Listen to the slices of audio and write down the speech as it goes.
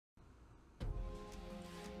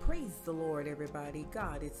Praise the Lord, everybody.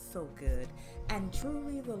 God is so good. And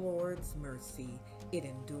truly the Lord's mercy, it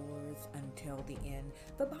endures until the end.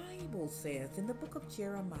 The Bible says in the book of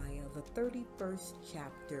Jeremiah, the 31st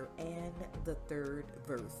chapter and the 3rd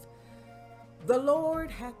verse, "The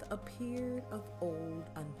Lord hath appeared of old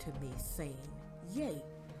unto me, saying, Yea,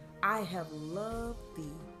 I have loved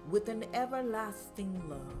thee with an everlasting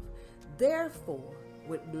love. Therefore,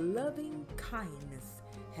 with loving kindness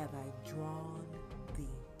have I drawn thee."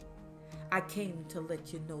 I came to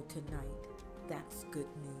let you know tonight that's good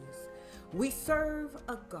news. We serve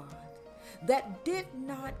a God that did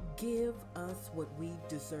not give us what we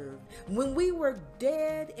deserved. When we were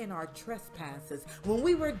dead in our trespasses, when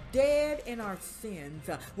we were dead in our sins,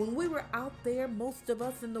 when we were out there, most of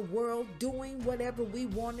us in the world, doing whatever we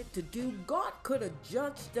wanted to do, God could have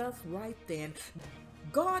judged us right then.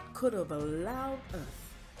 God could have allowed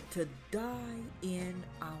us to die in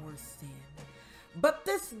our sin. But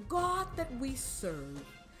this God that we serve,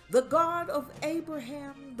 the God of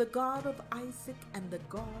Abraham, the God of Isaac, and the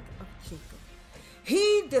God of Jacob,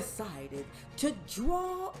 He decided to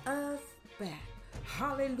draw us back,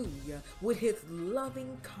 hallelujah, with His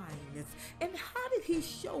loving kindness. And how did He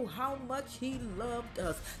show how much He loved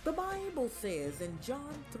us? The Bible says in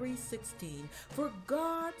John 3:16, "For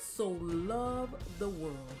God so loved the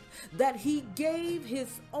world that He gave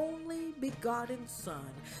His only begotten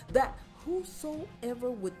Son, that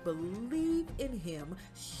whosoever would believe in Him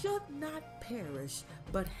should not perish,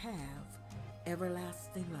 but have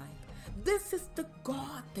everlasting life." This is the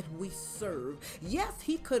God that we serve. Yes,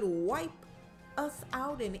 He could wipe us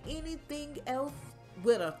out in anything else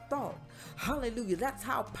with a thought. Hallelujah. That's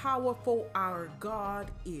how powerful our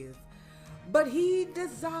God is. But He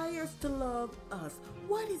desires to love us.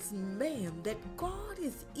 What is man that God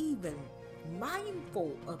is even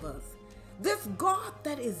mindful of us? This God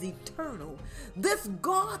that is eternal, this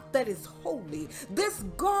God that is holy, this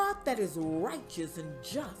God that is righteous and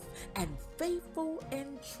just and faithful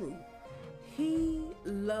and true, He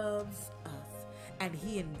loves us and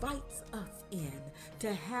He invites us in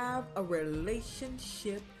to have a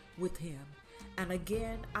relationship with Him. And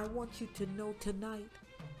again, I want you to know tonight,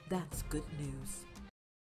 that's good news.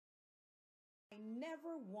 I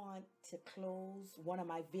never want to close one of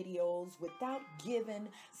my videos without giving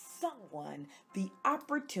someone the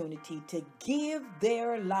opportunity to give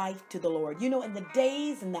their life to the Lord. You know, in the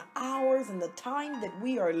days and the hours and the time that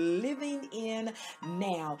we are living in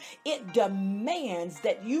now, it demands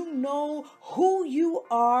that you know who you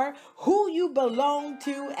are, who you belong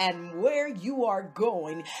to, and where you are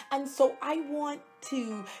going. And so I want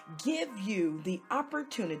to give you the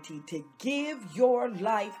opportunity to give your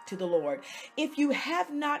life to the Lord. If you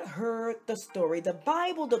have not heard the story, the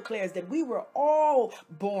Bible declares that we were all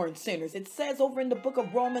born sinners. It says over in the book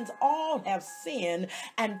of Romans, all have sinned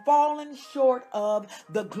and fallen short of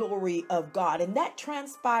the glory of God. And that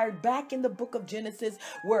transpired back in the book of Genesis,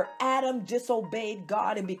 where Adam disobeyed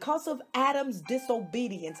God. And because of Adam's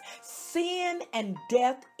disobedience, sin and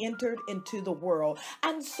death entered into the world.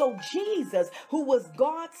 And so Jesus, who was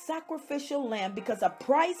God's sacrificial lamb, because a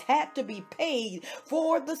price had to be paid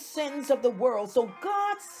for the sins of the world. So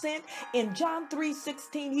God sent, in John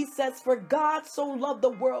 3:16, He says, "For God so loved the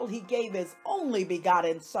world, He gave His only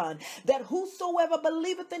begotten Son, that whosoever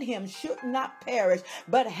believeth in Him should not perish,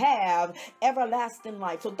 but have everlasting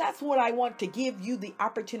life." So that's what I want to give you the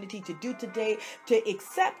opportunity to do today, to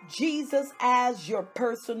accept Jesus as your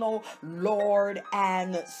personal Lord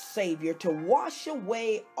and Savior, to wash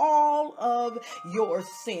away all of your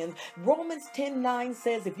sins. Romans 10:9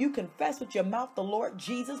 says, "If you confess with your mouth the Lord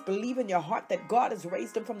Jesus, believe in your heart that God has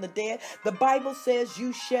raised Him from the dead, the Bible says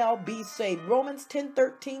you shall be saved." Romans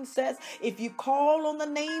 10:13 says, "If you call on the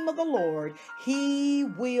name of the Lord, He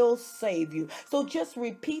will save you." So just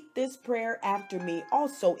repeat this prayer after me.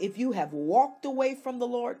 Also, if you have walked away from the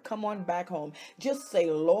Lord, come on back home. Just say,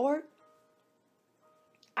 "Lord,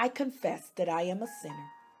 I confess that I am a sinner.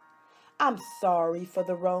 I'm sorry for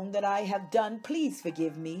the wrong that I have done. Please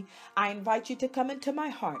forgive me. I invite you to come into my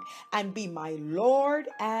heart and be my Lord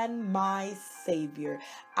and my Savior.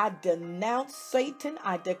 I denounce Satan.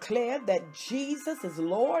 I declare that Jesus is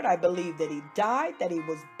Lord. I believe that He died, that He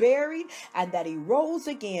was buried, and that He rose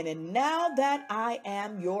again. And now that I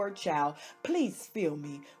am your child, please fill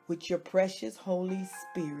me with your precious Holy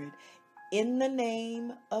Spirit. In the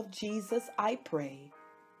name of Jesus, I pray.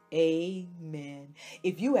 Amen.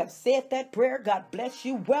 If you have said that prayer, God bless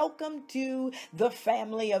you. Welcome to the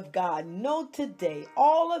family of God. Know today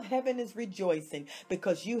all of heaven is rejoicing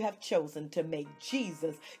because you have chosen to make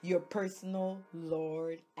Jesus your personal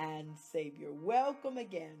Lord and Savior. Welcome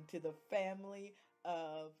again to the family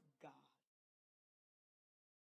of